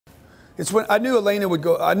It's when I knew Elena would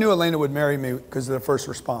go. I knew Elena would marry me because of the first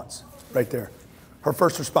response, right there. Her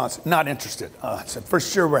first response, not interested. I said, for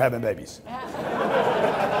sure we're having babies.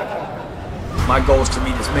 My goal is to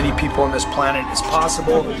meet as many people on this planet as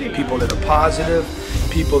possible, people that are positive,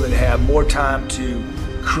 people that have more time to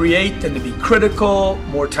create than to be critical,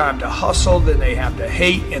 more time to hustle than they have to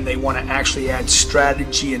hate, and they want to actually add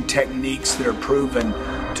strategy and techniques that are proven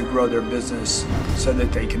to grow their business so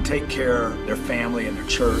that they can take care of their family and their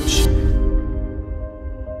church.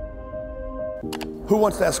 Who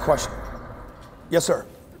wants to ask a question? Yes, sir.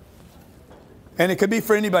 And it could be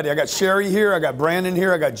for anybody. I got Sherry here, I got Brandon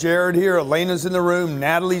here, I got Jared here, Elena's in the room,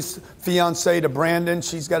 Natalie's fiance to Brandon.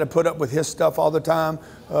 She's got to put up with his stuff all the time.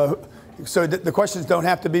 So the questions don't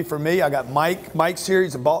have to be for me. I got Mike. Mike's here,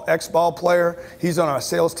 he's an ex-ball player. He's on our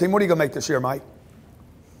sales team. What are you gonna make this year, Mike?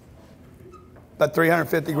 About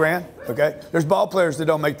 350 grand, okay? There's ball players that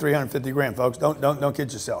don't make 350 grand, folks. Don't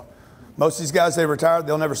kid yourself. Most of these guys, they retire,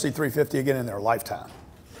 they'll never see 350 again in their lifetime.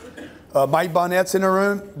 Mike Bonnett's in the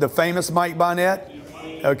room, the famous Mike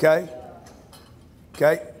Bonnett, okay?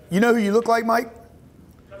 Okay, you know who you look like, Mike?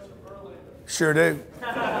 Sure do.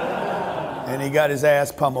 And he got his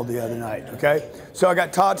ass pummeled the other night, okay? So I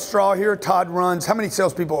got Todd Straw here. Todd runs, how many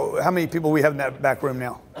salespeople, how many people we have in that back room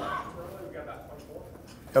now?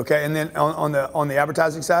 Okay, and then on the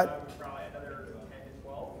advertising side?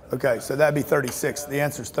 Okay, so that'd be 36. The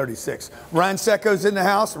answer is 36. Ryan Secco's in the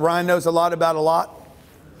house. Ryan knows a lot about a lot.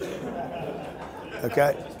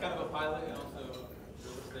 Okay. He's kind of a pilot and also a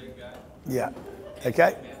real estate guy. Yeah.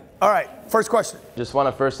 Okay. All right. First question. Just want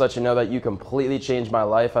to first let you know that you completely changed my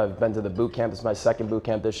life. I've been to the boot camp. It's my second boot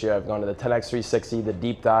camp this year. I've gone to the 10X 360, the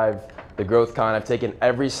deep dive, the growth con. I've taken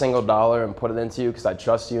every single dollar and put it into you because I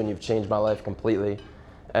trust you and you've changed my life completely.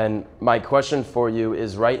 And my question for you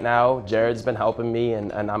is right now, Jared's been helping me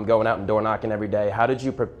and I'm going out and door knocking every day. How did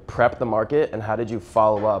you prep the market and how did you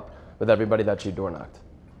follow up with everybody that you door knocked?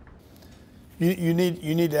 You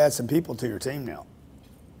need to add some people to your team now.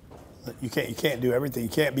 You can't do everything. You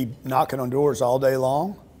can't be knocking on doors all day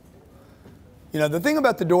long. You know, the thing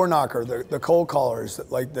about the door knocker, the cold caller is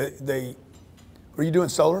that like are you doing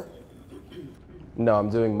solar? No,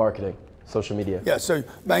 I'm doing marketing, social media. Yeah, so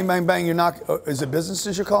bang, bang, bang, you're not, is it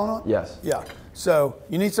businesses you're calling on? Yes. Yeah, so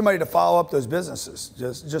you need somebody to follow up those businesses.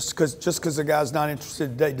 Just because the guy's not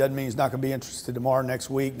interested today doesn't mean he's not gonna be interested tomorrow,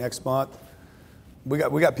 next week, next month. We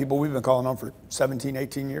got people we've been calling on for 17,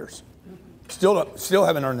 18 years. Still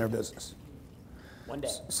haven't earned their business. One day.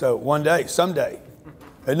 So one day, someday.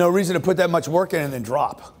 There's no reason to put that much work in and then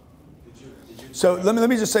drop. So let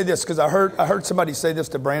me just say this, because I heard somebody say this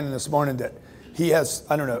to Brandon this morning, that he has,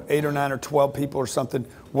 I don't know, 8 or 9 or 12 people or something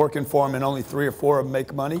working for him and only 3 or 4 of them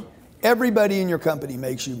make money. Everybody in your company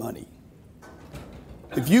makes you money.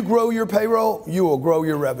 If you grow your payroll, you will grow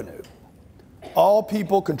your revenue. All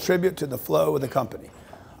people contribute to the flow of the company.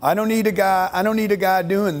 I don't need a guy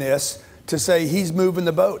doing this to say he's moving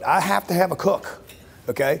the boat. I have to have a cook,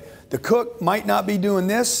 okay? The cook might not be doing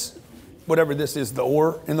this, whatever this is, the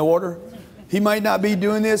oar in the water. He might not be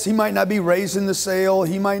doing this. He might not be raising the sail.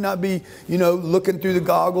 He might not be, you know, looking through the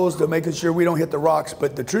goggles to making sure we don't hit the rocks.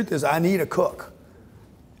 But the truth is, I need a cook.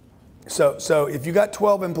 So if you got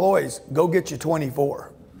 12 employees, go get you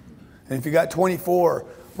 24. And if you got 24,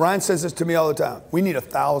 Ryan says this to me all the time, we need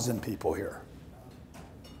 1,000 people here.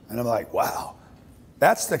 And I'm like, wow,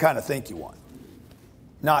 that's the kind of think you want.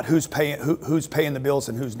 Not who's paying the bills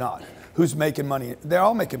and who's not. Who's making money. They're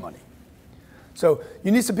all making money. So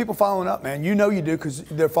you need some people following up, man. You know you do because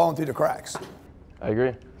they're falling through the cracks. I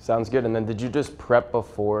agree. Sounds good. And then did you just prep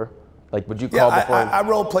before? Like, would you call before? I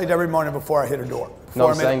role played every morning before I hit a door. No,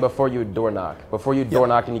 I'm saying before you would door knock. Before you door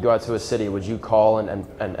knock and you go out to a city, would you call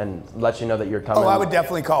and let you know that you're coming? Oh, I would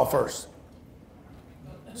definitely call first.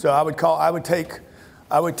 So I would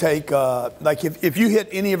take, like if you hit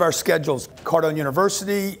any of our schedules, Cardone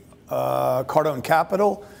University, Cardone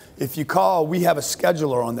Capital, if you call, we have a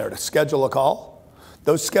scheduler on there to schedule a call.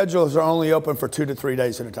 Those schedules are only open for 2 to 3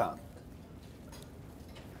 days at a time.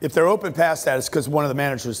 If they're open past that, it's because one of the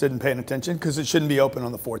managers didn't pay attention, because it shouldn't be open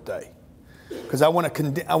on the 4th day. Because I want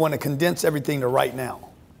to condense everything to right now.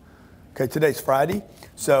 Okay, today's Friday,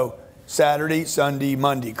 so Saturday, Sunday,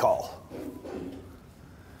 Monday call.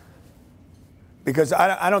 Because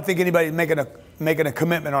I don't think anybody making a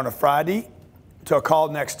commitment on a Friday to a call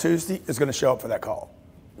next Tuesday is going to show up for that call.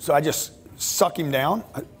 So I just suck him down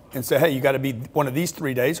and say, hey, you got to be one of these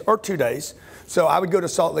 3 days or 2 days. So I would go to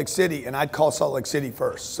Salt Lake City and I'd call Salt Lake City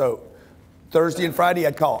first. So Thursday and Friday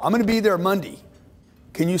I'd call. I'm going to be there Monday.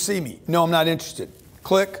 Can you see me? No, I'm not interested.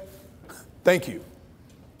 Click. Thank you.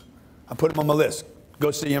 I put him on my list. Go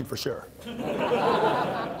see him for sure.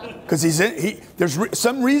 Because there's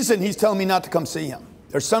some reason he's telling me not to come see him.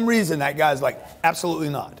 There's some reason that guy's like, absolutely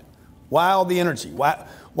not. Why all the energy? Why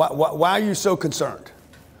are you so concerned?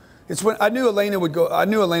 It's when I knew Elena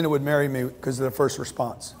would marry me because of the first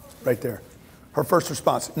response, right there. Her first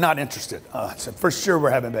response, not interested. I said, for sure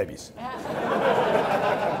we're having babies.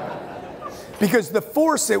 Because the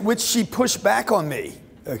force at which she pushed back on me,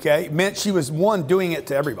 okay, meant she was, one, doing it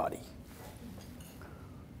to everybody.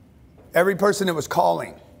 Every person that was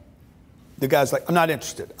calling, the guy's like, I'm not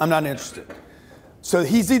interested. I'm not interested. So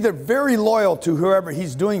he's either very loyal to whoever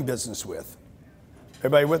he's doing business with.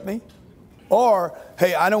 Everybody with me? Or,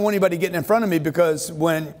 hey, I don't want anybody getting in front of me because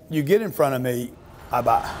when you get in front of me, I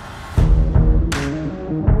buy.